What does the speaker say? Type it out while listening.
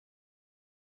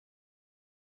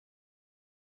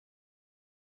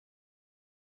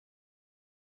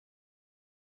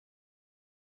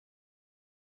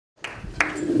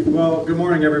Well, good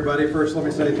morning, everybody. First, let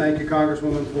me say thank you,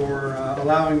 Congresswoman, for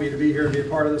allowing me to be here and be a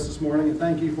part of this morning, and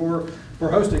thank you for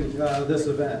hosting this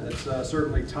event. It's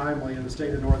certainly timely in the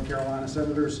state of North Carolina.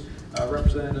 Senators,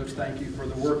 representatives, thank you for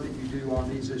the work that you do on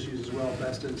these issues as well.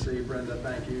 Best in C. Brenda,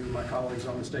 thank you. My colleagues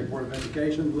on the State Board of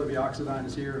Education, Olivia Oxidine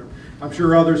is here. I'm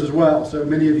sure others as well. So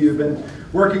many of you have been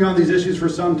working on these issues for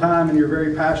some time, and you're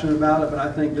very passionate about it, but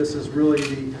I think this is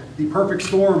really the perfect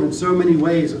storm in so many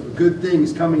ways of good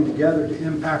things coming together to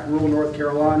impact rural North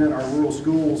Carolina and our rural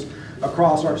schools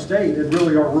across our state and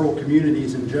really our rural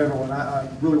communities in general. And I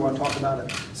really want to talk about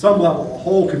at some level a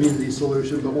whole community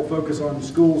solution, but we'll focus on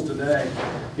schools today.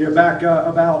 You know, back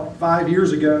about 5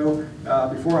 years ago,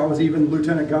 before I was even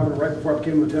Lieutenant Governor, right before I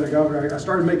became Lieutenant Governor, I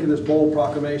started making this bold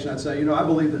proclamation. I'd say, you know, I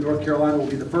believe that North Carolina will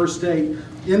be the first state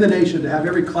in the nation to have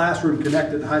every classroom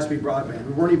connected to high-speed broadband.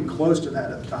 We weren't even close to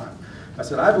that at the time. I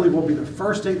said, I believe we'll be the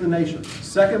first state in the nation,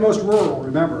 second most rural,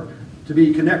 remember, to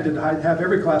be connected, to have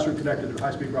every classroom connected to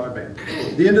high-speed broadband.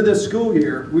 At the end of this school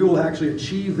year, we will actually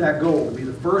achieve that goal, to be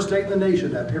the first state in the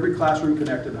nation to have every classroom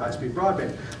connected to high-speed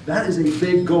broadband. That is a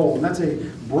big goal, and that's a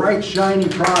bright, shiny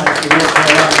prize for North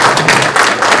Carolina.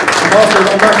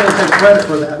 I'm not going to take credit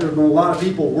for that. There have been a lot of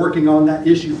people working on that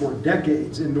issue for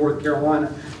decades in North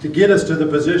Carolina to get us to the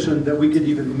position that we could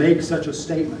even make such a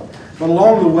statement. But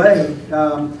along the way,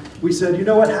 we said, you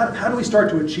know what, how do we start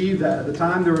to achieve that? At the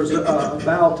time, there was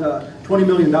about $20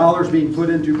 million being put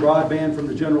into broadband from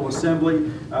the General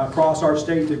Assembly across our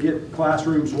state to get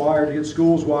classrooms wired, to get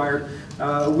schools wired.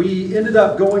 We ended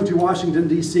up going to Washington,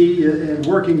 D.C. and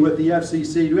working with the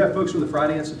FCC. Do we have folks from the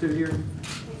Friday Institute here?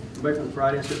 From the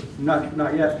Friday Institute?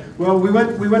 Not yet. Well, we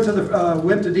went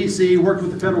to D.C., worked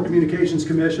with the Federal Communications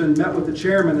Commission, met with the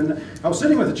chairman, and I was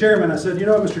sitting with the chairman. I said, you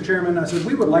know, Mr. Chairman, I said,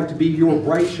 we would like to be your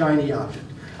bright, shiny object.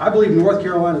 I believe North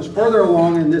Carolina is further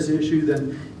along in this issue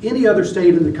than any other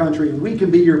state in the country, and we can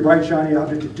be your bright, shiny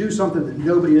object to do something that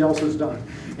nobody else has done.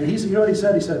 And he said, you know what he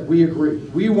said? He said, we agree.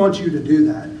 We want you to do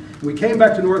that. And we came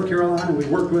back to North Carolina, and we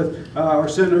worked with our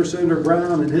Senator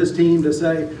Brown and his team to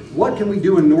say, what can we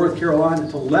do in North Carolina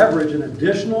to leverage an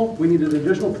additional, we need an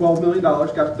additional $12 million,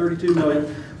 got to $32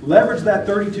 million, leverage that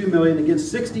 $32 million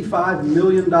against $65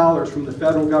 million from the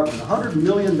federal government, $100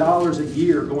 million a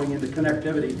year going into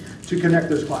connectivity to connect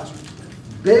those classrooms.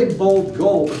 Big, bold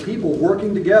goal, but people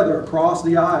working together across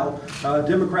the aisle,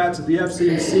 Democrats at the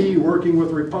FCC working with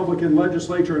the Republican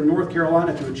legislature in North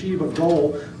Carolina to achieve a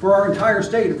goal for our entire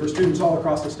state and for students all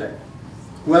across the state.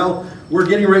 Well, we're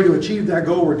getting ready to achieve that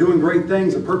goal. We're doing great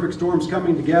things. The perfect storm's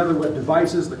coming together with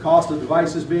devices, the cost of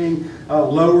devices being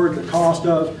lowered, the cost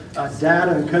of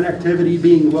data and connectivity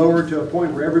being lowered to a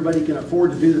point where everybody can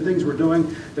afford to do the things we're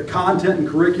doing, the content and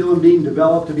curriculum being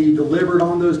developed to be delivered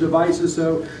on those devices.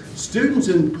 So students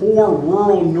in poor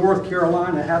rural North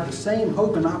Carolina have the same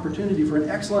hope and opportunity for an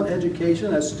excellent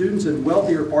education as students in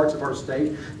wealthier parts of our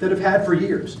state that have had for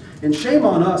years. And shame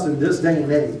on us in this day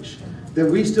and age that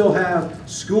we still have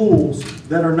schools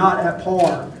that are not at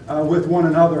par with one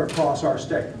another across our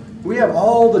state. We have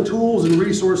all the tools and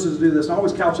resources to do this. I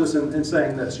always couch this in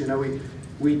saying this, you know,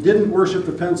 we didn't worship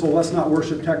the pencil, let's not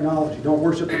worship technology. Don't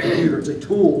worship the computer. It's a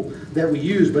tool that we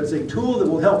use, but it's a tool that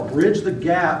will help bridge the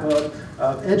gap of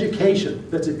education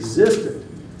that's existed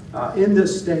in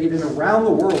this state and around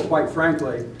the world, quite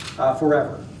frankly,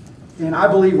 forever. And I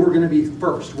believe we're going to be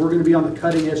first. We're going to be on the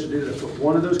cutting edge to do this. But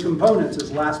one of those components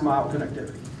is last mile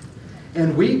connectivity.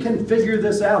 And we can figure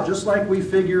this out just like we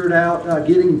figured out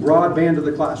getting broadband to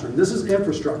the classroom. This is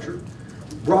infrastructure.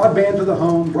 Broadband to the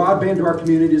home, broadband to our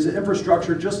communities,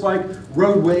 infrastructure just like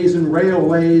roadways and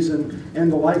railways and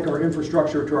the like are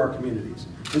infrastructure to our communities.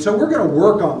 And so we're going to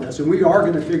work on this, and we are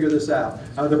going to figure this out.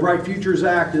 The Bright Futures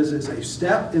Act is a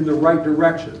step in the right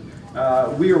direction.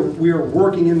 We are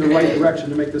working in the right direction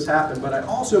to make this happen, but I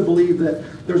also believe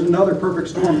that there's another perfect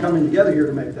storm coming together here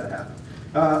to make that happen.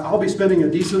 I'll be spending a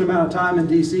decent amount of time in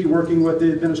D.C. working with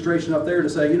the administration up there to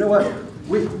say, you know what,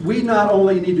 we not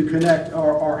only need to connect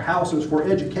our houses for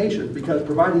education, because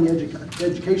providing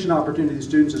education opportunity to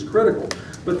students is critical,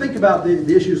 but think about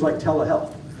the issues like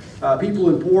telehealth. People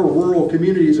in poor rural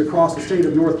communities across the state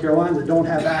of North Carolina that don't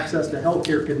have access to health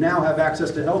care can now have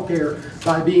access to health care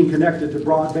by being connected to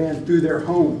broadband through their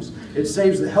homes. It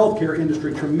saves the healthcare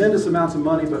industry tremendous amounts of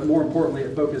money, but more importantly,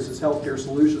 it focuses healthcare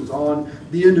solutions on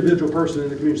the individual person in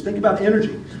the community. Think about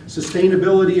energy,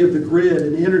 sustainability of the grid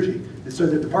and energy. So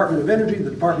the Department of Energy, the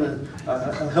Department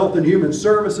of Health and Human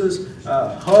Services,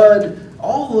 HUD,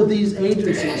 all of these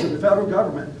agencies of the federal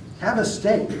government have a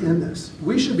stake in this.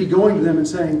 We should be going to them and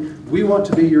saying, we want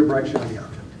to be your bright, shiny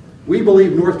object. We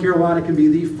believe North Carolina can be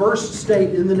the first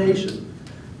state in the nation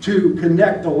to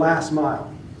connect the last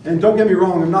mile. And don't get me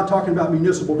wrong, I'm not talking about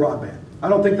municipal broadband. I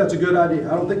don't think that's a good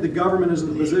idea. I don't think the government is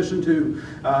in the position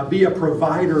to be a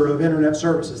provider of internet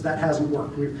services. That hasn't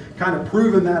worked. We've kind of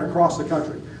proven that across the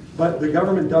country. But the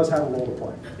government does have a role to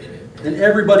play. And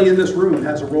everybody in this room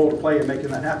has a role to play in making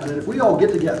that happen. And if we all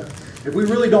get together, if we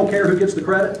really don't care who gets the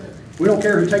credit, we don't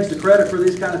care who takes the credit for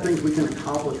these kind of things, we can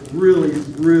accomplish really,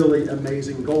 really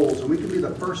amazing goals. And we can be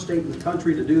the first state in the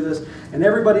country to do this. And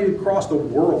everybody across the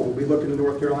world will be looking to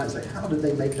North Carolina and say, how did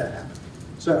they make that happen?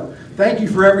 So thank you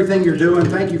for everything you're doing.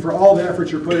 Thank you for all the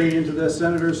efforts you're putting into this,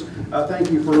 Senators.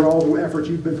 Thank you for all the efforts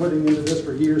you've been putting into this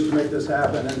for years to make this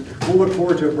happen. And we'll look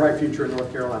forward to a bright future in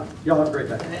North Carolina. Y'all have a great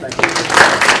day.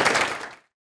 Thank you.